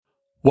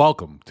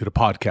Welcome to the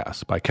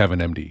podcast by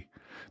KevinMD,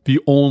 the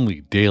only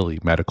daily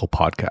medical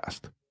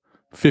podcast.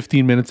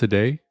 15 minutes a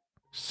day,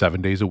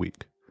 7 days a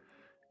week.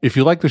 If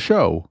you like the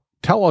show,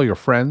 tell all your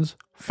friends,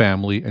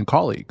 family, and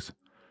colleagues.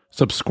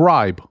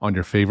 Subscribe on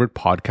your favorite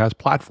podcast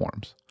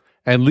platforms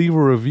and leave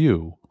a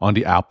review on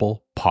the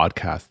Apple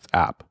Podcasts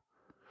app.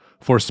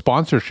 For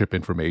sponsorship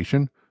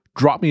information,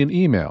 drop me an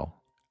email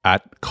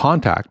at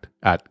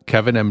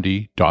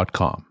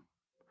contact@kevinmd.com.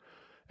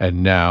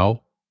 And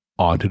now,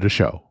 on to the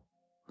show.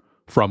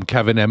 From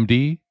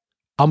KevinMD,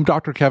 I'm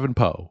Dr. Kevin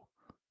Poe,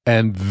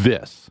 and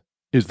this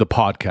is the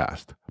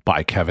podcast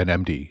by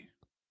KevinMD.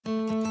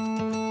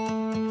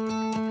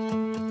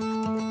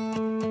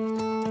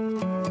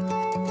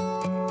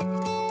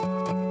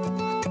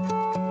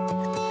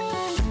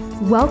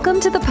 Welcome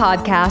to the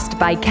podcast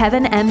by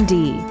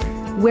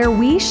KevinMD, where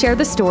we share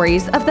the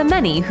stories of the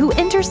many who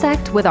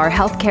intersect with our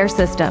healthcare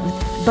system,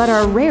 but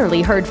are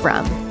rarely heard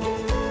from.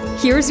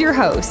 Here's your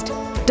host,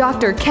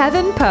 Dr.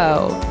 Kevin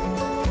Poe.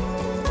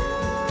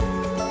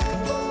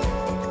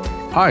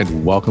 Hi,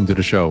 and welcome to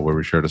the show where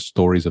we share the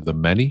stories of the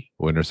many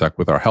who intersect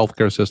with our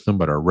healthcare system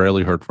but are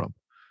rarely heard from.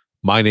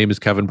 My name is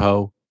Kevin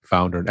Poe,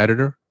 founder and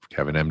editor of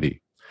KevinMD.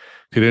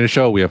 Today in the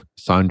show, we have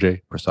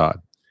Sanjay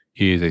Prasad.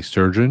 He is a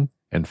surgeon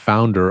and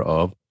founder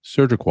of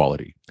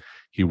Surgiquality.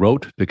 He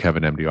wrote the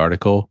KevinMD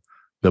article,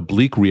 The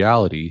Bleak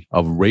Reality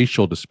of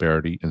Racial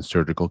Disparity in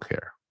Surgical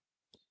Care.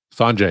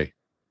 Sanjay,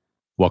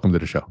 welcome to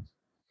the show.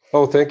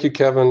 Oh, thank you,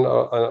 Kevin.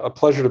 A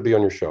pleasure to be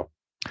on your show.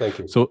 Thank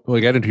you. So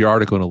we'll get into your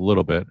article in a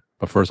little bit,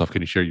 but first off,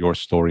 can you share your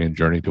story and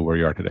journey to where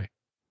you are today?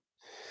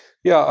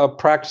 Yeah, a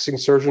practicing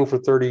surgeon for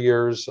 30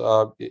 years,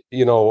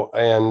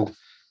 and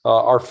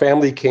our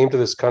family came to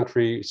this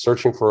country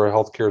searching for a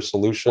healthcare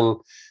solution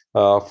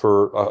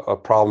for a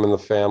problem in the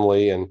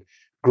family, and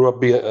grew up,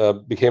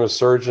 became a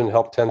surgeon,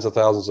 helped tens of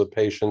thousands of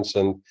patients,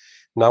 and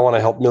now I want to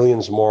help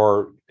millions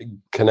more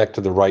connect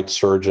to the right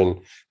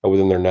surgeon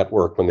within their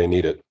network when they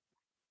need it.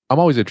 I'm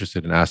always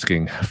interested in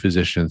asking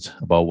physicians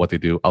about what they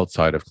do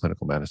outside of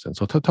clinical medicine.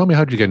 So tell me,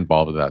 how did you get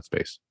involved in that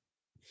space?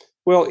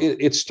 Well,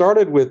 it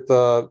started with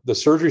the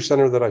surgery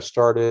center that I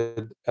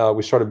started.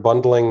 We started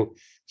bundling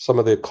some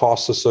of the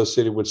costs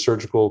associated with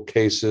surgical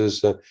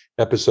cases,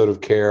 episode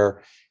of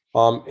care.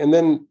 And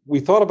then we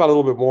thought about it a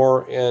little bit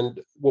more, and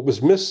what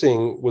was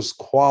missing was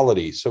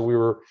quality. So we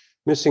were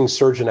missing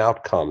surgeon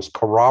outcomes,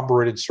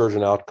 corroborated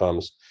surgeon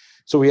outcomes.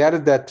 So we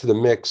added that to the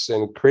mix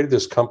and created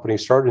this company,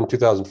 started in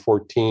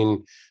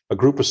 2014, a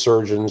group of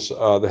surgeons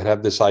that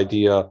had this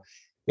idea.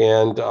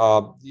 And,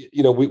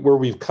 where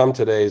we've come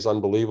today is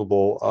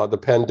unbelievable. The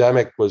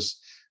pandemic was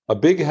a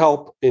big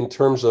help in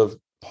terms of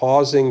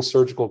pausing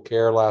surgical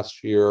care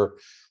last year,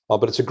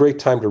 but it's a great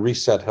time to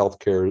reset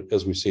healthcare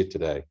as we see it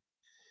today.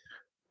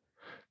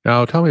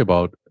 Now, tell me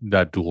about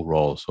that dual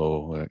role.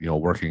 So,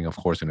 working, of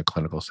course, in a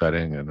clinical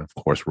setting and, of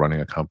course, running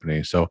a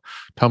company. So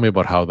tell me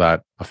about how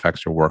that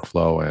affects your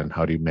workflow and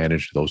how do you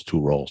manage those two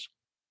roles?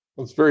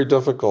 It's very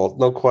difficult,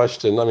 no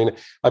question. I mean,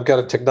 I've got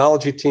a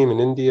technology team in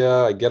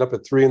India. I get up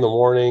at 3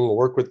 a.m,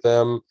 work with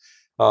them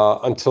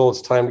until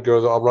it's time to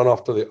go. I'll run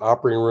off to the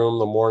operating room in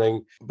the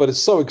morning. But it's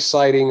so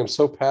exciting. I'm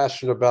so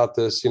passionate about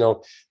this.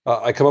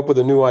 I come up with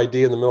a new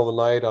idea in the middle of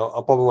the night. I'll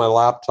up on my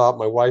laptop.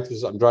 My wife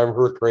I'm driving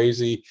her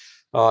crazy.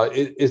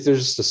 There's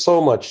just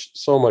so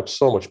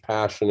much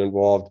passion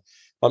involved.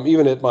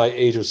 Even at my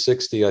age of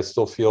 60, I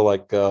still feel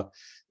like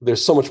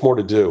there's so much more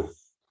to do.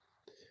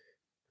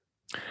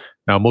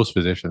 Now, most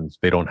physicians,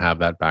 they don't have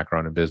that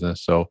background in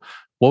business. So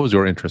what was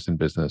your interest in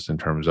business in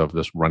terms of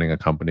just running a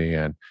company?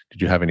 And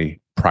did you have any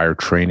prior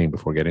training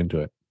before getting into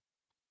it?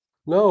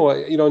 No,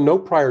 no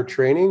prior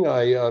training.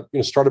 I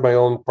started my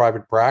own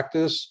private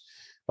practice,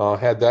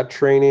 had that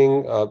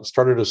training,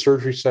 started a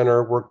surgery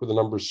center, worked with a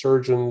number of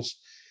surgeons.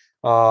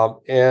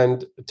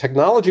 And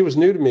technology was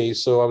new to me.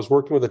 So I was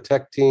working with a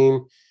tech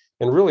team,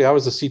 and really I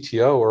was the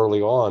CTO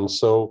early on.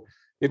 So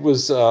it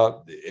was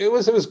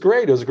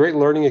great. It was a great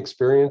learning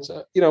experience.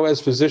 As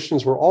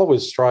physicians, we're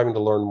always striving to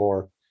learn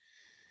more.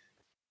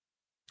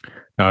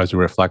 Now, as you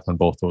reflect on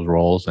both those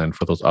roles, and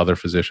for those other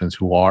physicians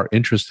who are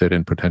interested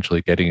in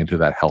potentially getting into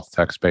that health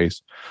tech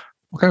space,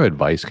 what kind of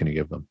advice can you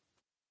give them?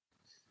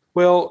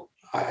 Well,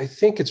 I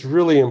think it's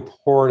really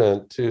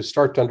important to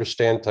start to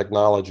understand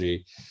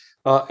technology.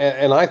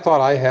 And I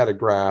thought I had a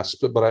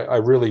grasp, but I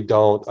really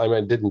don't. I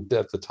didn't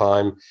at the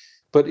time.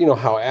 But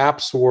how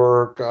apps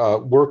work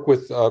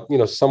with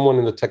someone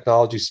in the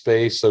technology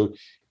space, so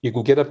you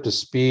can get up to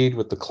speed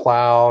with the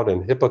cloud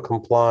and HIPAA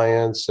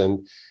compliance.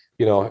 And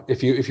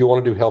if you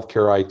want to do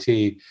healthcare IT,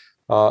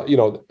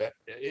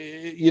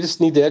 you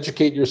just need to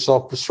educate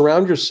yourself,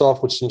 surround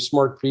yourself with some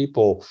smart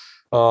people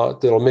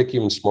that'll make you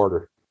even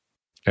smarter.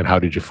 And how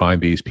did you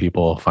find these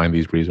people, find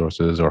these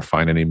resources, or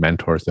find any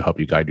mentors to help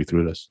you guide you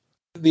through this?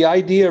 The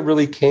idea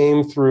really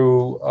came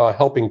through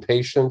helping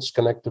patients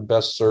connect to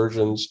best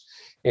surgeons.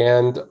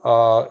 And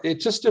it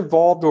just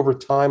evolved over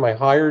time. I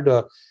hired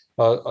a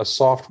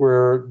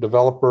software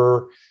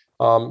developer.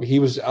 He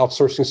was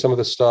outsourcing some of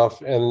the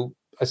stuff. And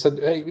I said,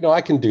 hey,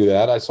 I can do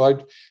that.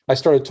 So I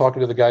started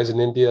talking to the guys in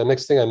India.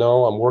 Next thing I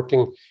know, I'm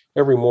working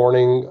every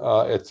morning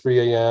at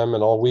 3 a.m.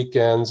 and all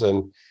weekends.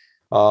 And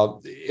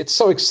it's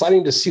so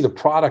exciting to see the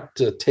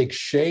product take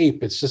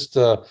shape. It's just,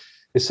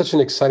 it's such an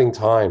exciting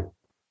time.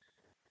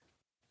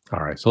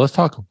 All right. So let's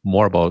talk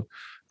more about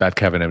that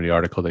KevinMD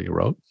article that you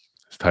wrote.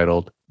 It's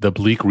titled The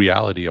Bleak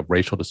Reality of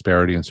Racial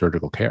Disparity in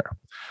Surgical Care.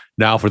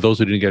 Now, for those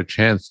who didn't get a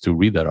chance to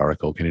read that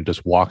article, can you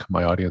just walk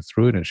my audience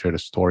through it and share the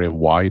story of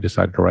why you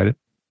decided to write it?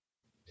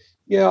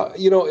 Yeah,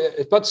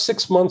 about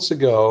 6 months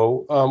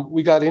ago,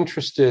 we got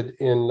interested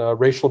in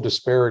racial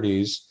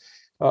disparities.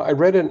 I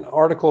read an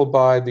article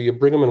by the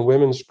Brigham and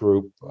Women's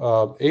Group.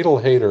 Adel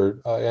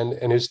Hayter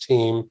and his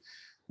team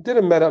did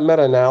a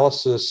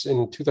meta-analysis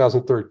in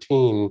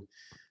 2013,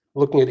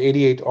 looking at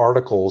 88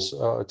 articles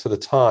to the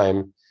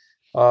time,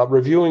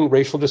 reviewing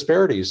racial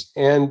disparities.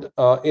 And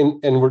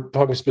we're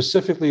talking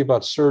specifically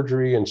about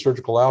surgery and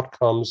surgical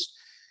outcomes.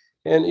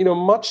 And,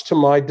 much to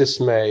my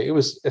dismay, it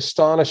was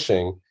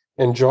astonishing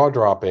and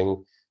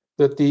jaw-dropping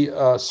that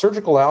the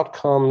surgical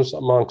outcomes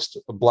amongst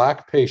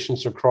Black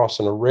patients across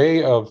an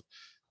array of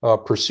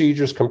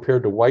procedures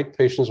compared to white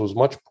patients was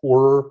much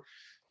poorer.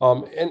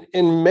 And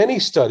in many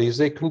studies,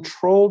 they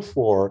controlled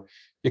for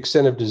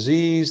extent of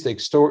disease, they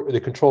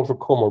controlled for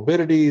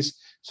comorbidities,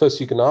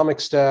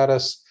 socioeconomic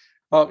status.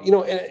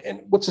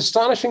 And what's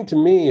astonishing to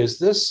me is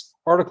this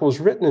article was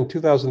written in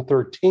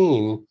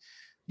 2013,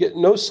 yet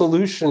no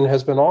solution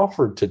has been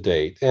offered to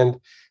date. And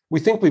we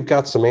think we've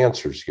got some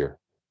answers here.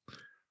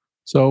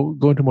 So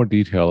go into more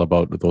detail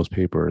about those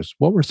papers.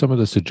 What were some of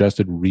the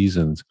suggested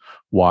reasons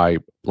why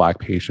Black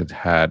patients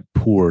had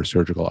poor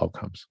surgical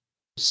outcomes?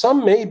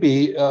 Some may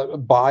be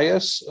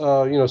bias,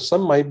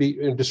 some might be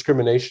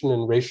discrimination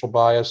and racial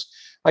bias.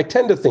 I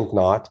tend to think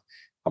not,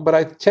 but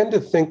I tend to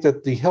think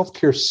that the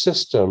healthcare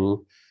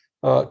system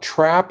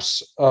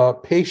traps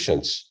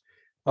patients.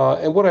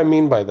 And what I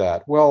mean by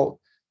that? Well,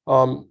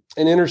 an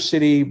inner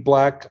city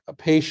Black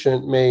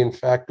patient may in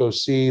fact go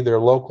see their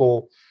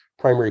local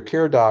primary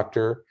care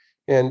doctor,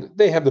 and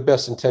they have the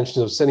best intentions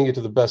of sending it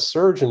to the best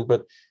surgeon,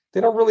 but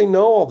they don't really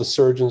know all the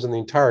surgeons in the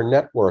entire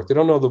network. They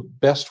don't know the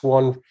best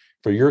one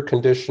for your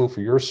condition,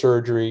 for your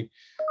surgery.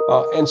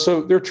 And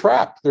so they're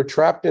trapped. They're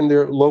trapped in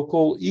their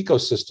local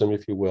ecosystem,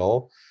 if you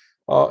will.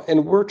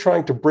 And we're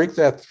trying to break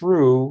that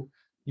through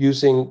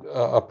using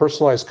a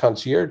personalized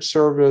concierge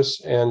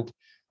service and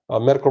a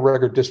medical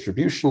record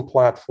distribution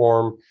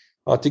platform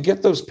to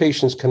get those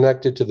patients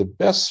connected to the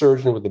best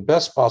surgeon with the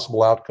best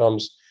possible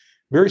outcomes,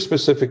 very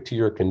specific to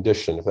your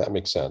condition, if that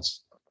makes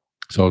sense.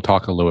 So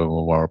talk a little bit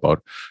more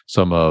about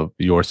some of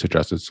your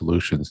suggested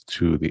solutions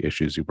to the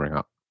issues you bring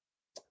up.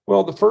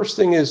 Well, the first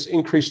thing is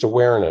increased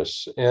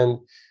awareness. And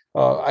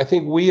I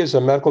think we as a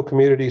medical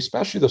community,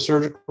 especially the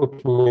surgical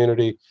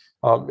community,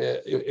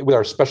 with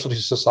our specialty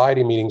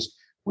society meetings,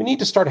 we need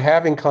to start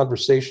having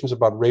conversations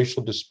about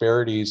racial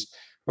disparities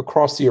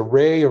across the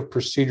array of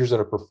procedures that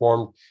are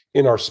performed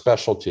in our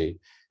specialty.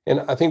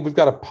 And I think we've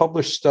got to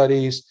publish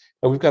studies,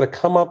 and we've got to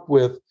come up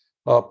with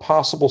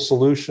possible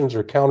solutions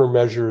or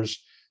countermeasures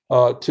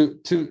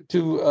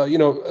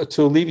to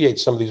alleviate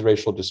some of these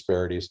racial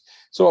disparities.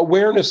 So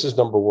awareness is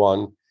number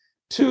one.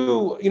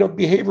 Two,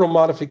 behavioral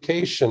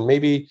modification.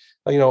 Maybe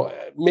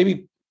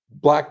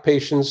Black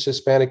patients,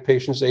 Hispanic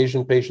patients,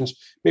 Asian patients,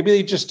 maybe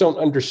they just don't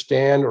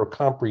understand or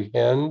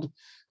comprehend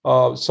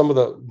some of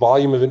the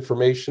volume of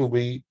information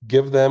we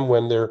give them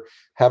when they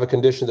have a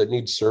condition that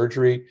needs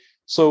surgery.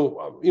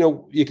 So,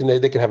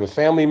 they can have a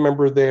family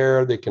member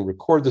there, they can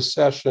record the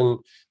session.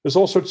 There's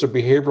all sorts of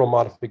behavioral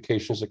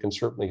modifications that can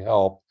certainly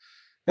help.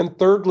 And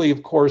thirdly,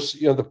 of course,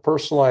 the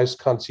personalized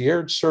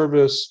concierge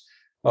service,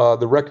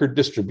 the record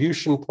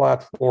distribution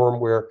platform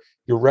where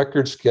your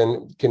records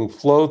can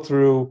flow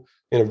through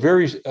in a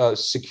very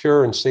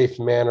secure and safe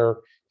manner,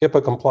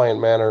 HIPAA compliant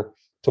manner,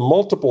 to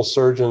multiple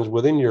surgeons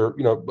within your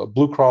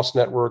Blue Cross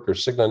network or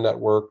Cigna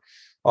network,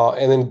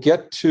 and then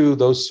get to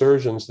those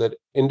surgeons that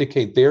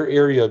indicate their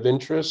area of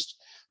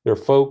interest, their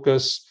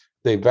focus,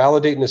 they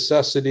validate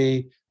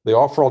necessity, they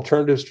offer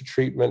alternatives to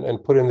treatment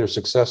and put in their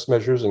success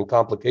measures and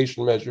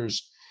complication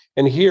measures.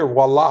 And here,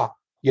 voila,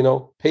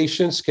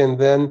 patients can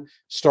then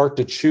start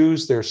to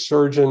choose their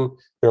surgeon.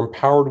 They're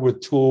empowered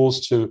with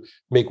tools to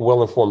make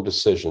well-informed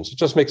decisions. It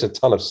just makes a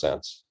ton of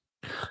sense.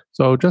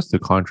 So just to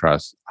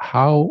contrast,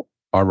 how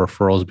are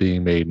referrals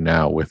being made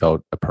now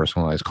without a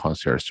personalized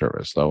concierge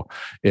service? So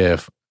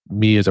if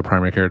me as a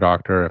primary care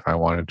doctor, if I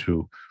wanted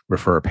to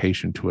refer a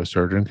patient to a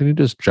surgeon, can you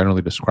just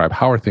generally describe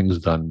how are things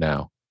done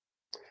now?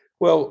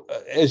 Well,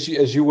 as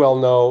you well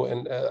know,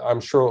 and I'm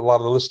sure a lot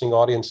of the listening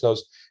audience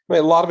knows,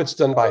 a lot of it's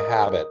done by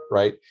habit,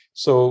 right?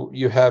 So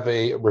you have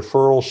a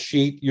referral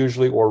sheet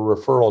usually, or a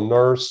referral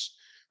nurse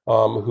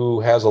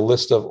who has a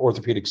list of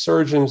orthopedic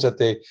surgeons that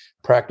they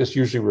practice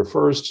usually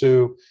refers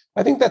to.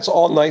 I think that's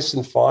all nice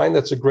and fine.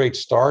 That's a great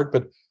start,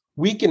 but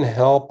we can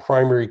help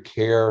primary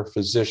care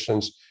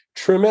physicians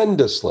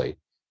tremendously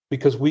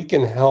because we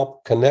can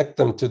help connect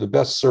them to the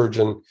best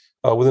surgeon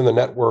within the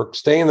network,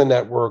 stay in the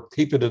network,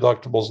 keep the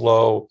deductibles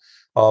low,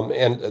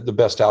 and the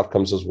best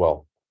outcomes as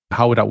well.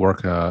 How would that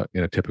work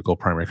in a typical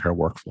primary care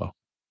workflow?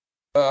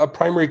 A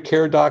primary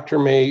care doctor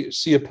may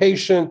see a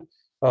patient,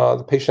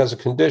 The patient has a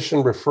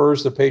condition,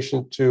 refers the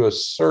patient to a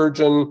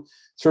surgeon.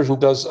 Surgeon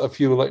does a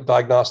few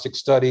diagnostic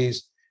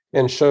studies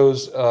and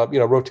shows,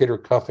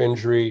 rotator cuff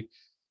injury.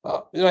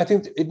 I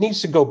think it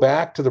needs to go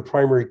back to the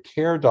primary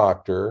care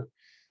doctor.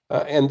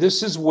 And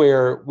this is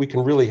where we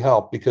can really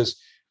help, because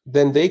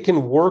then they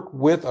can work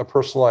with a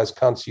personalized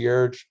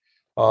concierge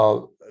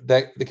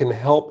that they can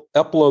help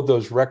upload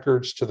those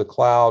records to the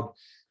cloud,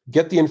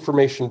 get the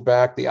information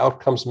back, the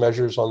outcomes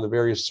measures on the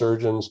various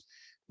surgeons.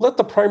 Let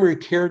the primary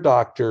care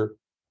doctor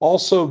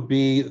also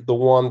be the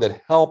one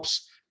that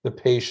helps the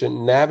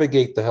patient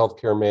navigate the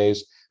healthcare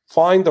maze,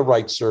 find the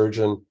right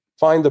surgeon,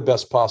 find the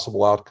best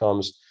possible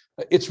outcomes.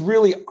 It's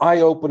really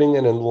eye-opening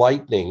and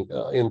enlightening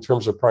in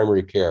terms of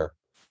primary care.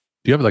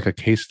 Do you have like a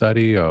case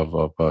study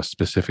of a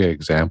specific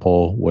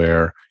example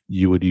where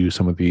you would use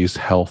some of these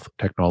health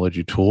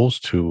technology tools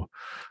to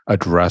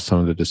address some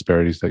of the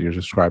disparities that you're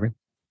describing?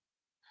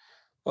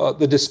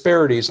 The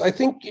disparities. I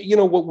think,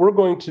 what we're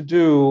going to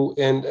do,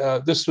 and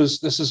this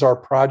is our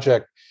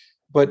project,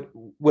 but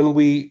when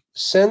we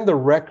send the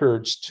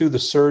records to the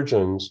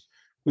surgeons,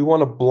 we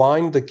want to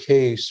blind the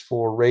case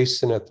for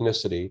race and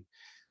ethnicity.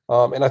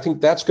 And I think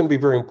that's going to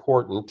be very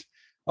important.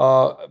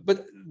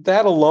 But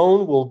that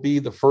alone will be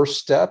the first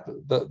step.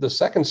 The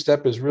second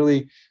step is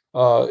really,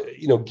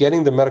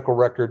 getting the medical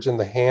records in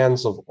the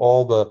hands of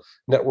all the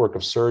network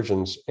of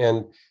surgeons,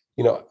 and,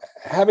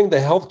 having the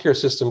healthcare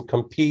system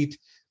compete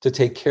to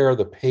take care of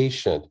the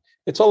patient.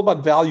 It's all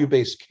about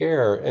value-based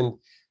care. And,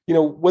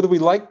 whether we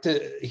like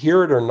to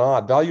hear it or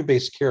not,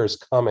 value-based care is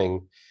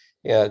coming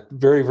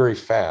very, very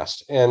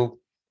fast. And,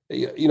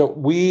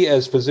 we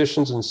as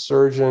physicians and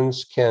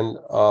surgeons can,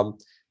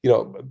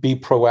 be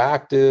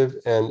proactive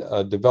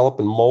and develop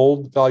and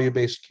mold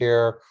value-based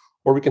care,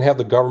 or we can have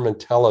the government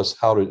tell us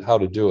how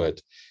to do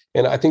it.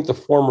 And I think the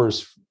former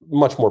is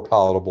much more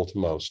palatable to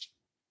most.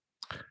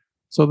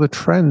 So the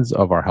trends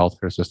of our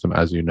healthcare system,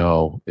 as you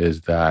know,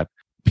 is that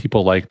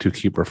people like to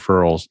keep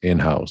referrals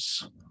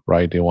in-house,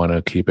 right? They want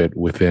to keep it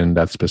within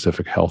that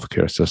specific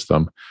healthcare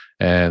system.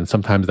 And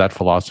sometimes that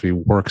philosophy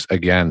works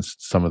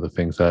against some of the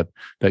things that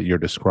you're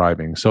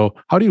describing. So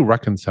how do you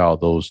reconcile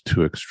those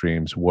two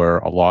extremes, where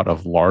a lot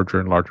of larger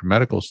and larger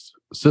medical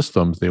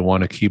systems, they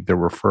want to keep their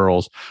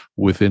referrals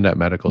within that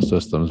medical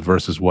systems,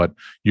 versus what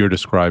you're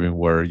describing,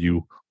 where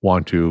you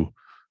want to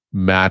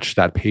match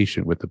that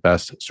patient with the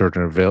best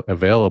surgeon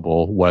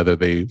available, whether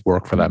they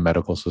work for that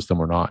medical system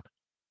or not?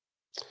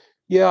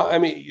 Yeah, I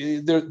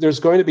mean, there's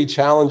going to be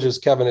challenges,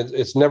 Kevin.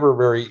 It's never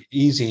very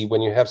easy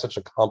when you have such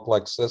a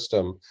complex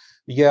system.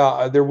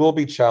 Yeah, there will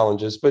be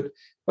challenges, but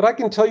I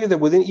can tell you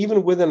that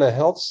even within a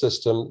health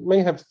system, you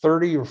may have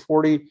 30 or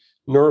 40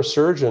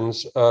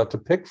 neurosurgeons to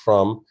pick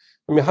from.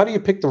 I mean, how do you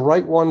pick the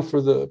right one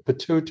for the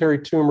pituitary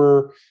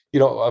tumor?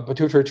 A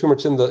pituitary tumor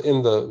that's in the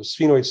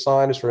sphenoid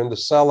sinus or in the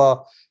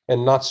sella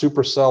and not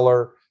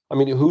suprasellar. I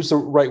mean, who's the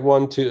right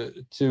one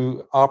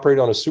to operate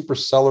on a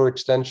suprasellar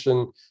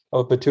extension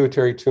of a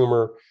pituitary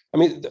tumor? I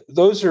mean,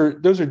 those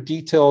are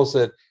details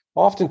that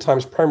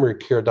oftentimes primary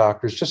care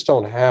doctors just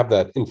don't have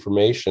that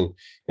information.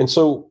 And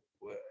so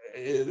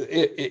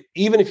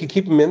even if you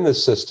keep them in the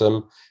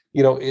system,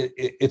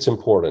 it's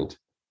important.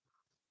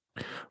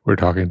 We're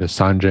talking to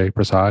Sanjay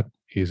Prasad.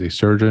 He's a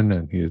surgeon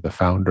and he's the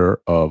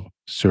founder of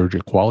Surge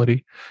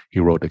Equality.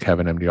 He wrote the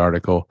KevinMD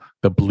article,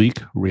 The Bleak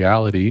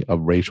Reality of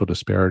Racial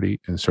Disparity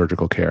in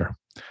Surgical Care.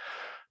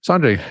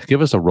 Sanjay,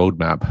 give us a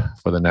roadmap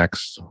for the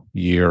next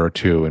year or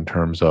two in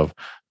terms of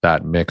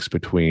that mix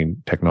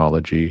between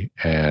technology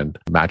and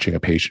matching a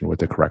patient with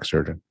the correct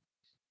surgeon.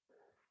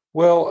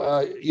 Well,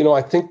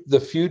 I think the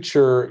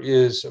future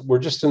is we're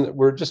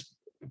just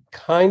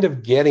kind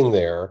of getting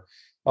there.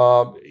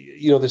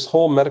 This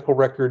whole medical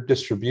record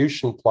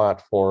distribution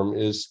platform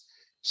is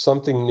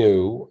something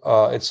new.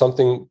 It's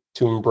something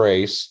to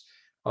embrace.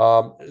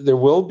 There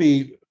will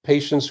be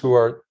patients who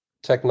are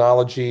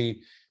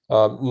technology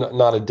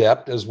not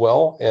adept as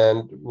well,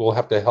 and we'll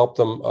have to help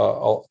them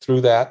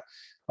through that.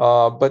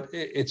 But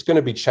it's going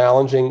to be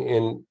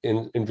challenging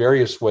in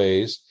various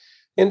ways.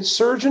 And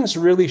surgeons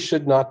really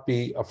should not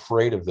be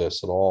afraid of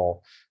this at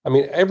all. I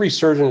mean, every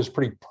surgeon is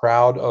pretty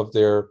proud of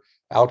their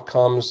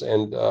outcomes.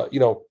 And,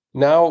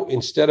 now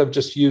instead of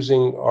just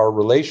using our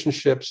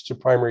relationships to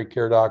primary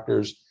care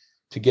doctors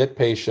to get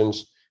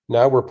patients,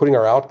 now we're putting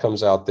our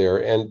outcomes out there.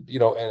 And,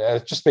 and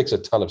it just makes a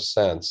ton of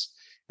sense.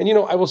 And,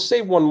 I will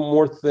say one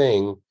more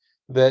thing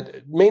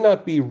that may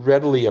not be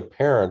readily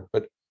apparent,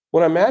 but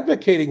what I'm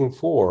advocating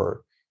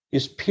for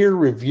is peer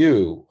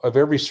review of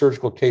every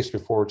surgical case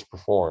before it's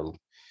performed.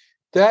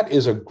 That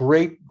is a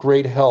great,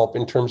 great help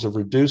in terms of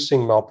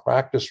reducing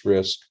malpractice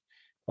risk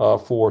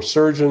for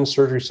surgeons,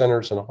 surgery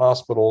centers, and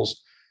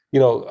hospitals.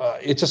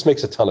 It just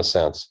makes a ton of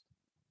sense.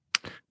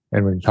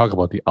 And when you talk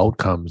about the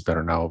outcomes that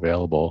are now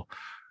available,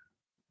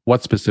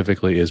 what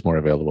specifically is more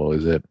available?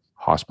 Is it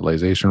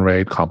hospitalization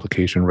rate,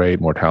 complication rate,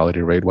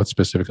 mortality rate? What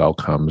specific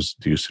outcomes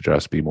do you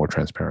suggest be more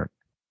transparent?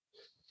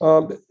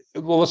 Well,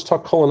 let's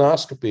talk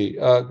colonoscopy.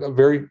 A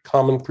very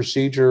common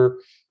procedure.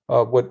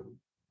 What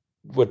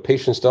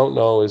patients don't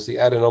know is the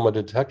adenoma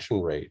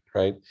detection rate,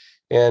 right?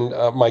 And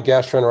my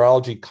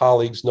gastroenterology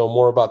colleagues know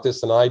more about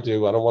this than I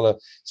do. I don't want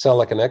to sound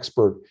like an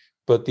expert,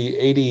 but the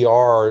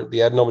ADR, the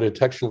adenoma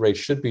detection rate,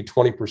 should be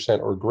 20%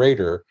 or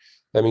greater.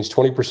 That means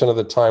 20% of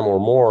the time or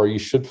more, you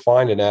should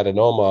find an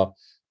adenoma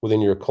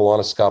within your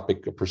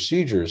colonoscopic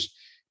procedures.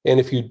 And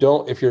if your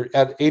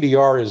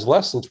ADR is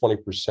less than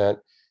 20%,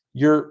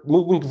 you're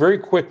moving very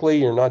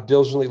quickly. You're not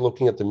diligently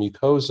looking at the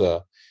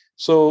mucosa.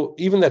 So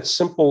even that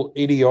simple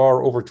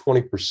ADR over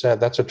 20%,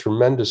 that's a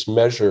tremendous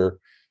measure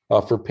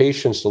for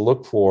patients to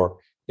look for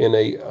in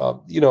a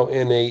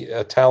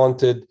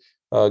talented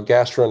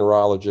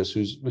gastroenterologist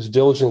who's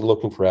diligently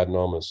looking for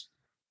adenomas.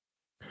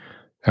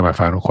 And my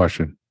final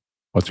question,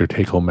 what's your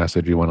take-home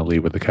message you want to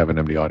leave with the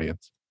KevinMD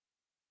audience?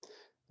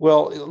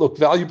 Well, look,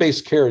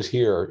 value-based care is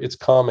here. It's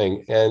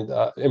coming, and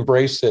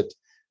embrace it.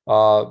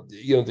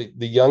 The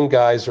young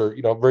guys are,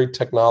 very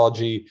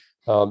technology,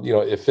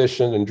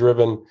 efficient and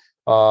driven.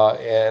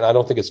 And I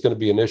don't think it's going to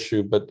be an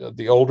issue, but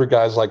the older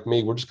guys like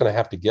me, we're just going to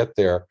have to get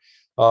there.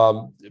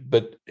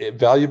 But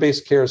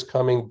value-based care is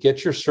coming.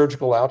 Get your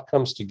surgical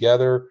outcomes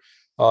together.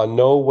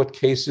 Know what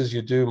cases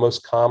you do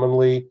most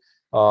commonly.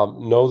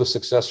 Know the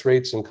success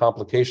rates and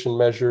complication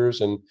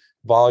measures and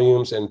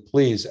volumes, and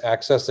please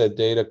access that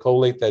data,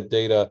 collate that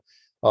data.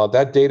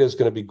 That data is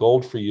going to be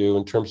gold for you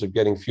in terms of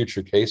getting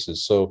future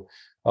cases. So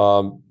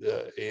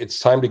it's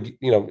time to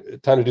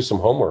do some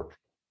homework.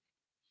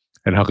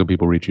 And how can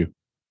people reach you?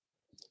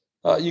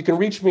 You can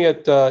reach me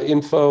at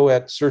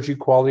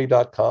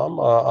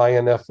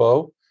info@surgequality.com,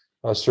 info,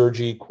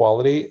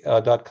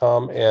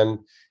 surgequality.com, and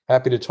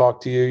happy to talk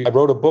to you. I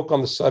wrote a book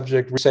on the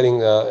subject, Resetting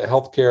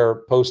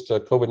Healthcare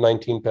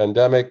Post-COVID-19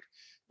 Pandemic.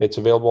 It's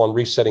available on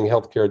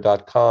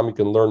resettinghealthcare.com. You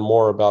can learn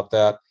more about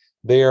that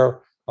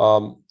there.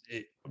 And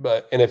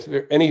if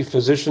there are any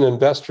physician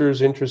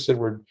investors interested,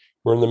 we're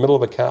in the middle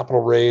of a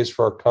capital raise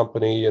for our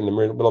company, in the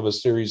middle of a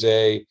Series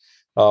A.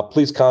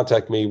 Please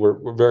contact me.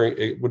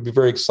 Would be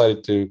very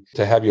excited to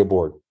have you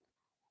aboard.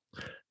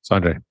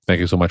 Sanjay,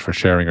 thank you so much for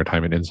sharing your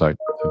time and insight.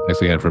 And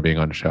thanks again for being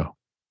on the show.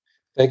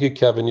 Thank you,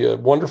 Kevin. You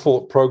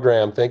wonderful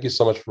program. Thank you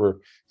so much for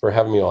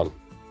having me on.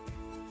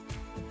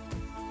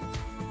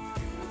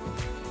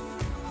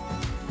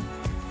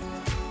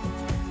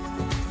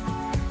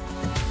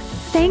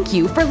 Thank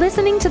you for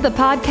listening to the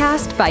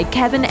podcast by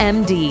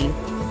KevinMD.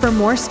 For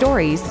more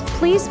stories,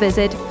 please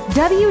visit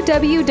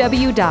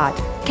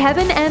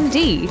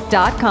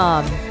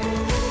www.kevinmd.com.